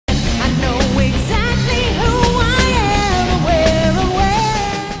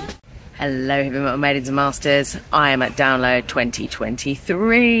Hello, heavy metal maidens and masters. I am at Download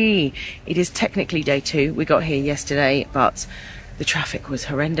 2023. It is technically day 2. We got here yesterday, but the traffic was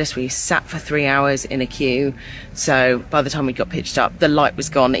horrendous. We sat for 3 hours in a queue. So by the time we got pitched up, the light was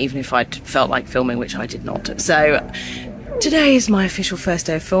gone, even if I'd felt like filming, which I did not. So today is my official first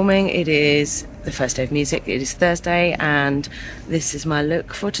day of filming. It is the first day of music. It is Thursday, and this is my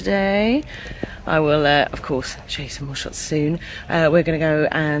look for today. I will, of course, show you some more shots soon. We're going to go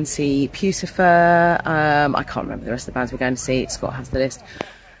and see Puscifer. I can't remember the rest of the bands we're going to see. Scott has the list.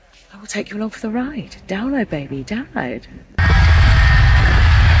 I will take you along for the ride. Download, baby, download.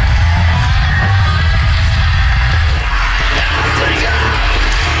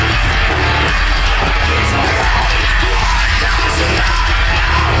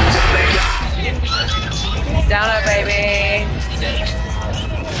 Download, baby.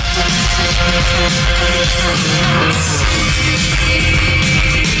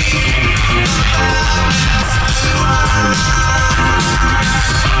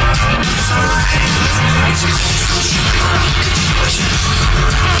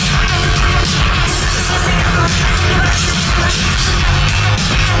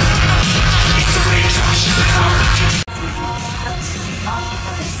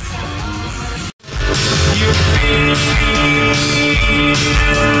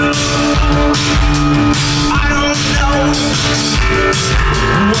 I don't know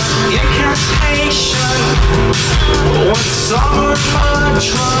what incantation, what summer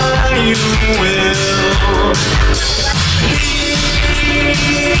mantra you will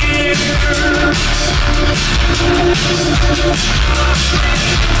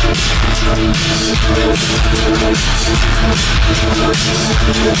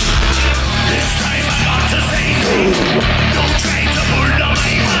This time I'm not to say don't try to pull on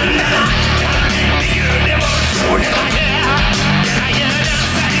my mind.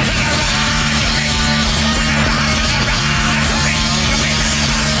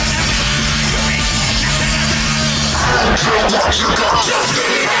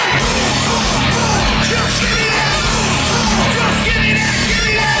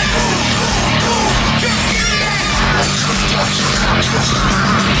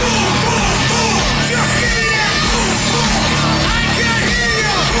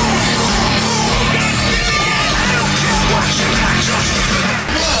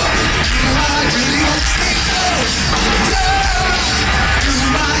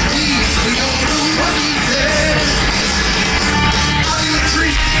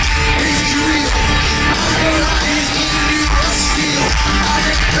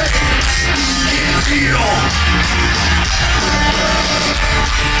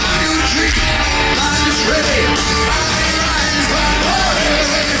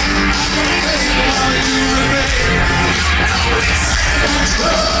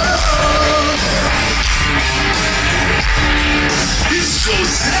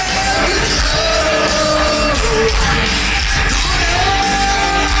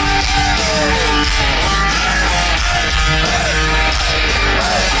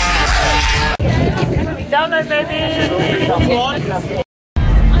 Download, baby.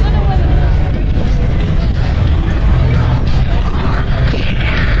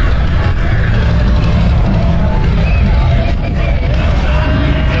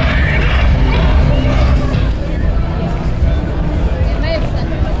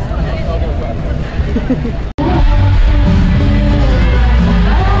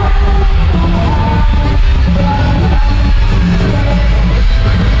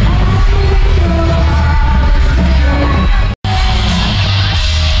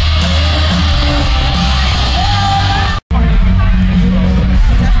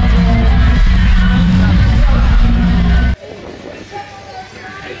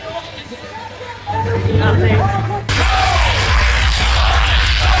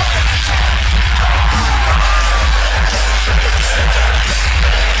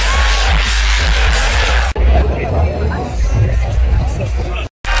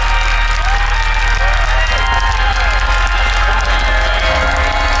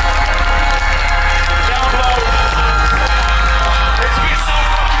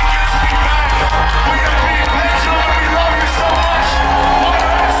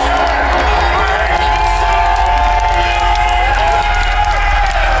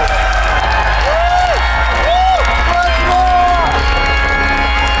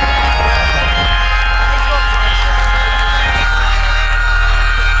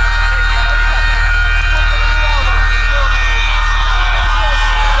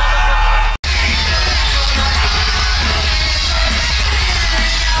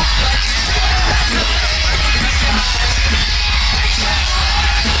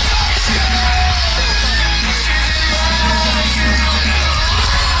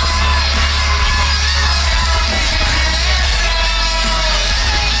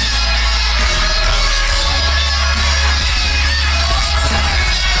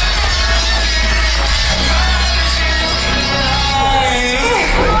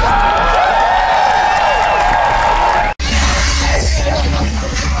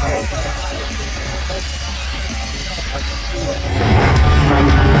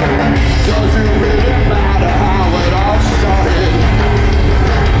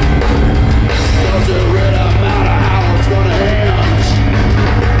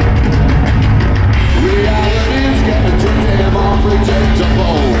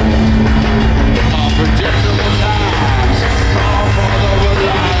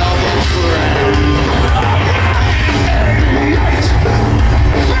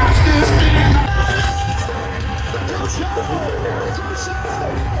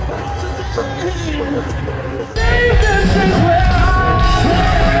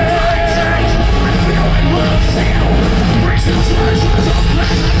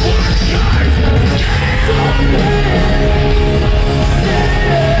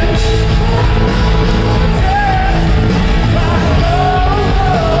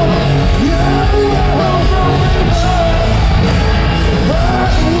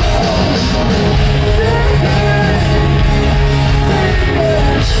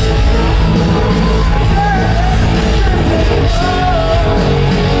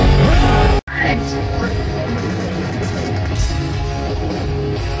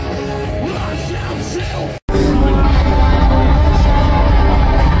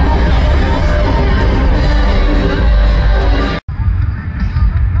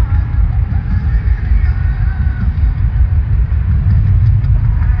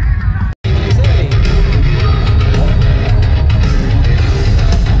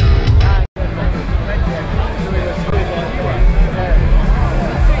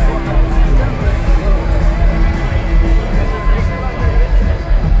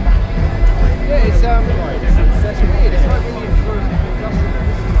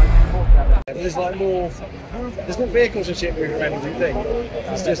 There's not vehicles and shit moving around everything.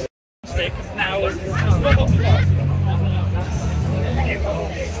 It's just now.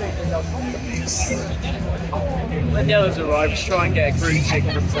 When the others arrive, just try and get a group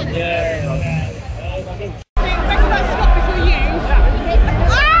taken from something. Yeah.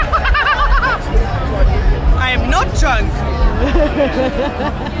 I am not drunk.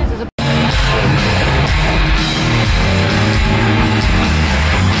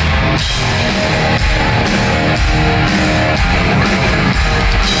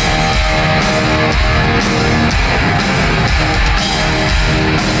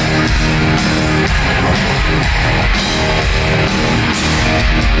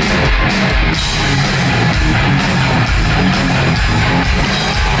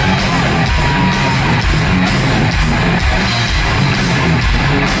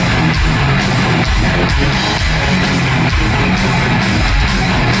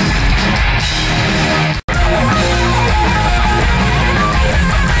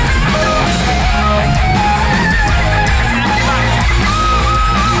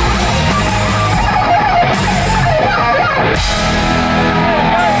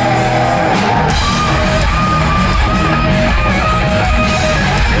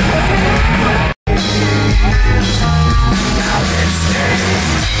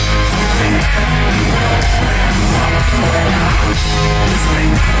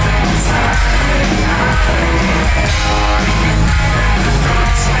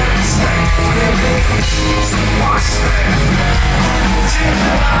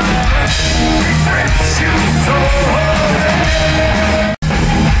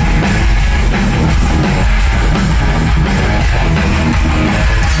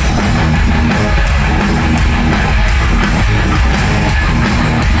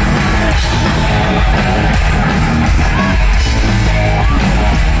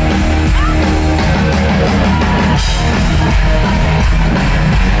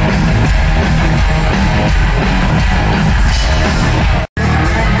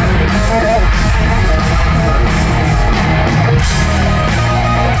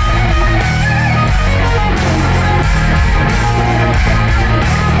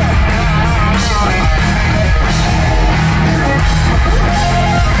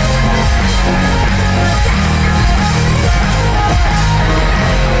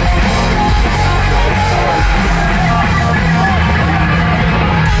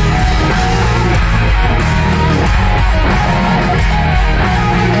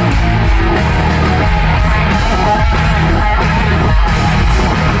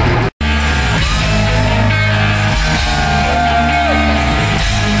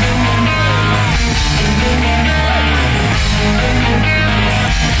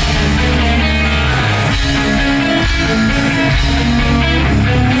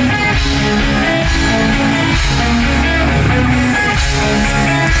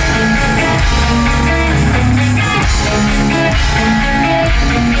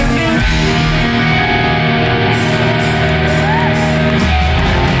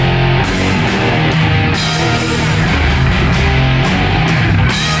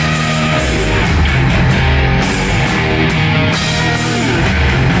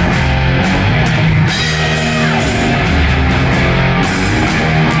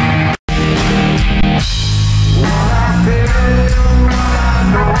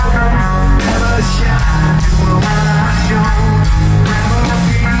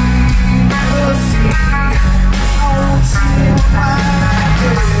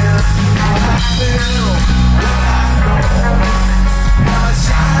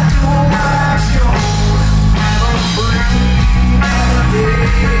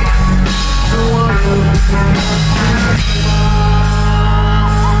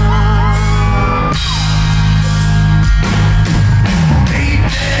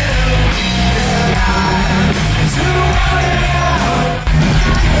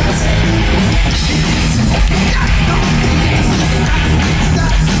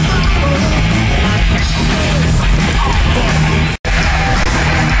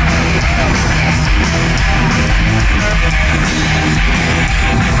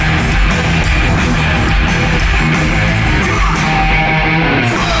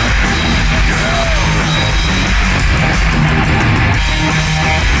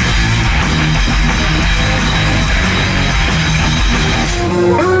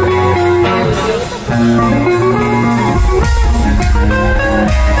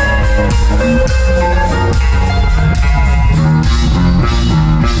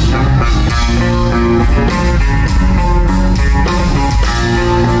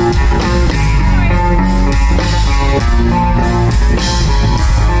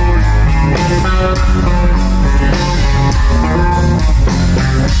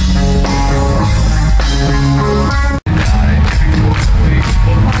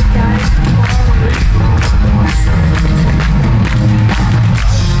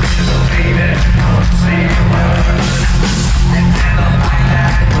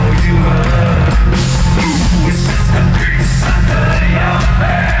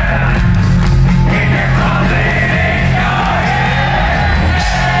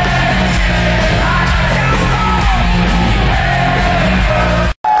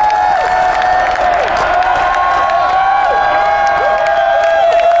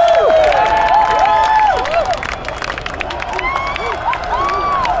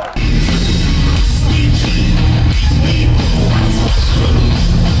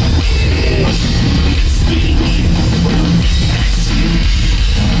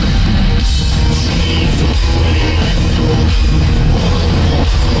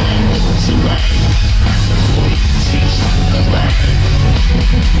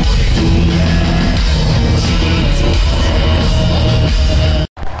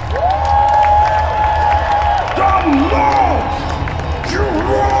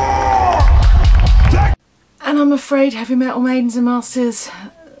 afraid, heavy metal maidens and masters,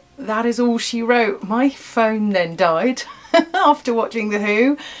 that is all she wrote. My phone then died after watching The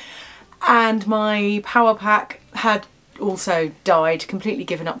Who, and my power pack had also died, completely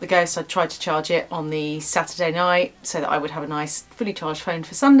given up the ghost. I tried to charge it on the Saturday night so that I would have a nice fully charged phone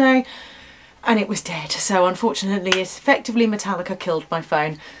for Sunday, and it was dead. So unfortunately, it's effectively Metallica killed my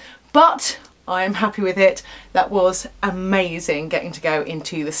phone, but I am happy with it. That was amazing getting to go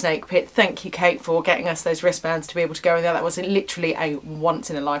into the Snake Pit. Thank you, Kate, for getting us those wristbands to be able to go in there. That was literally a once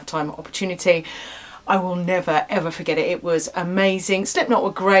in a lifetime opportunity. I will never ever forget it. It was amazing. Slipknot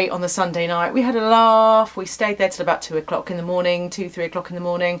were great on the Sunday night. We had a laugh. We stayed there till about 2 o'clock in the morning, 3 o'clock in the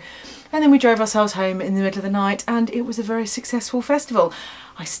morning, and then we drove ourselves home in the middle of the night, and it was a very successful festival.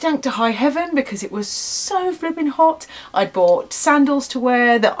 I stank to high heaven because it was so flipping hot. I'd bought sandals to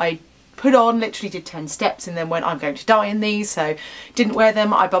wear that I put on, literally did 10 steps and then went, I'm going to die in these, so didn't wear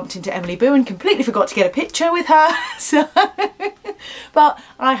them. I bumped into Emily Boo and completely forgot to get a picture with her. So but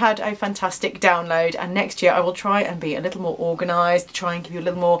I had a fantastic download, and next year I will try and be a little more organised, try and give you a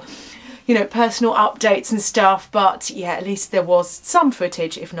little more, you know, personal updates and stuff. But yeah, at least there was some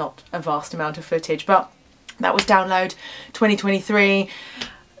footage, if not a vast amount of footage. But that was Download 2023.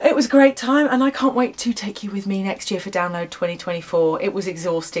 It was a great time, and I can't wait to take you with me next year for Download 2024. It was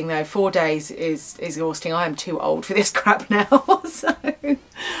exhausting though. 4 days is exhausting. I am too old for this crap now. So,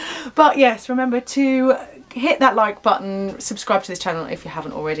 but yes, remember to hit that like button, subscribe to this channel if you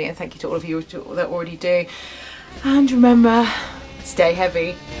haven't already, and thank you to all of you that already do. And remember, stay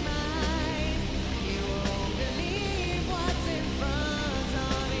heavy.